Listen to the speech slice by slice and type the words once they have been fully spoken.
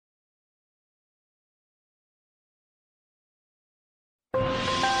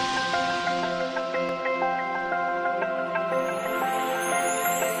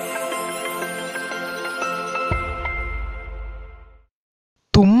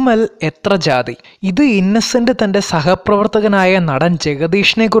തുമ്മൽ എത്ര ജാതി. ഇത് ഇന്നസെന്റ് തന്റെ സഹപ്രവർത്തകനായ നടൻ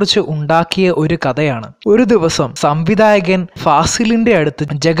ജഗദീഷിനെ കുറിച്ച് ഉണ്ടാക്കിയ ഒരു കഥയാണ്. ഒരു ദിവസം സംവിധായകൻ ഫാസിലിന്റെ അടുത്ത്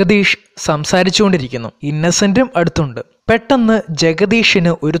ജഗദീഷ് സംസാരിച്ചുകൊണ്ടിരിക്കുന്നു. ഇന്നസെന്റും അടുത്തുണ്ട്. പെട്ടെന്ന്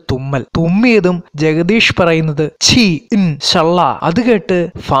ജഗദീഷിന് ഒരു തുമ്മൽ. തുമ്മിയതും ജഗദീഷ് പറയുന്നത് ഛീ ഇൻ ഷള്ള. അത് കേട്ട്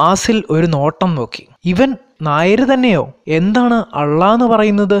ഫാസിൽ ഒരു നോട്ടം നോക്കി. ഇവൻ നായര് തന്നെയോ? എന്താണ് അള്ളാന്ന്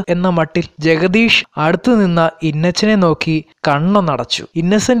പറയുന്നത് എന്ന മട്ടിൽ ജഗദീഷ് അടുത്തു നിന്ന ഇന്നച്ചനെ നോക്കി കണ്ണൊന്നടച്ചു.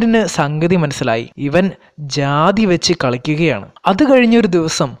 ഇന്നസെന്റിന് സംഗതി മനസ്സിലായി. ഇവൻ ജാതി വെച്ച് കളിക്കുകയാണ്. അത് കഴിഞ്ഞൊരു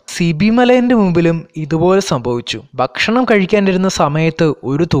ദിവസം സിബിമലന്റെ മുമ്പിലും ഇതുപോലെ സംഭവിച്ചു. ഭക്ഷണം കഴിക്കാനിരുന്ന സമയത്ത്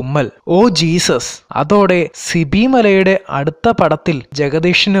ഒരു തുമ്മൽ. Oh Jesus! അതോടെ സിബിമലയുടെ അടുത്ത പടത്തിൽ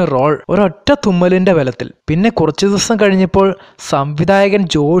ജഗദീഷിന് റോൾ ഒരൊറ്റ തുമ്മലിന്റെ ബലത്തിൽ. പിന്നെ കുറച്ചു ദിവസം കഴിഞ്ഞപ്പോൾ സംവിധായകൻ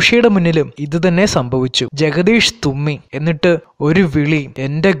ജോഷിയുടെ മുന്നിലും ഇത് തന്നെ സംഭവിച്ചു. ജഗദീഷ് തുമ്മി. എന്നിട്ട് ഒരു വിളി,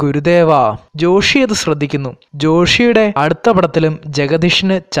 എന്റെ ഗുരുദേവാ. ജോഷി അത് ശ്രദ്ധിക്കുന്നു. ജോഷിയുടെ അടുത്ത പടത്തിലും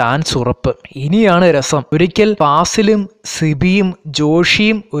ജഗദീഷിന് ചാൻസ് ഉറപ്പ്. ഇനിയാണ് രസം. ഒരിക്കൽ ഫാസിലും സിബിയും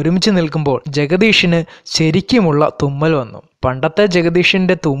ജോഷിയും ഒരുമിച്ച് നിൽക്കുമ്പോൾ ജഗദീഷിന് ശരിക്കുമുള്ള തുമ്മൽ വന്നു. പണ്ടത്തെ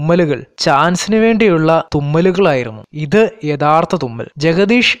ജഗദീഷിന്റെ തുമ്മലുകൾ ചാൻസിന് വേണ്ടിയുള്ള തുമ്മലുകളായിരുന്നു. ഇത് യഥാർത്ഥ തുമ്മൽ.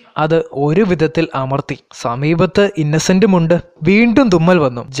 ജഗദീഷ് അത് ഒരു വിധത്തിൽ അമർത്തി. സമീപത്ത് ഇന്നസെന്റുമുണ്ട്. വീണ്ടും തുമ്മൽ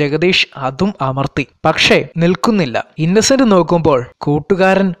വന്നു. ജഗദീഷ് അതും അമർത്തി. പക്ഷേ നിൽക്കുന്നില്ല. ഇന്നസെന്റ് നോക്കുമ്പോൾ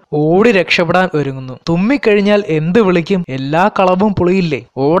കൂട്ടുകാരൻ ഓടി രക്ഷപ്പെടാൻ ഒരുങ്ങുന്നു. തുമ്മിക്കഴിഞ്ഞാൽ എന്ത് വിളിക്കും? എല്ലാ കളവും പൊളിയില്ലേ?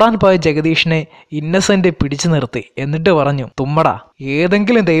 ഓടാൻ പോയ ജഗദീഷിനെ ഇന്നസെന്റ് പിടിച്ചു നിർത്തി. എന്നിട്ട് പറഞ്ഞു, തുമ്മടാ,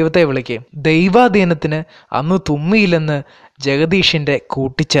 ഏതെങ്കിലും ദൈവത്തെ വിളിക്കേ. ദൈവാധീനത്തിന് അന്ന് തുമ്മിയില്ലെന്ന് ജഗദീഷിന്റെ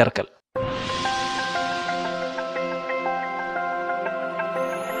കൂട്ടിച്ചേർക്കൽ.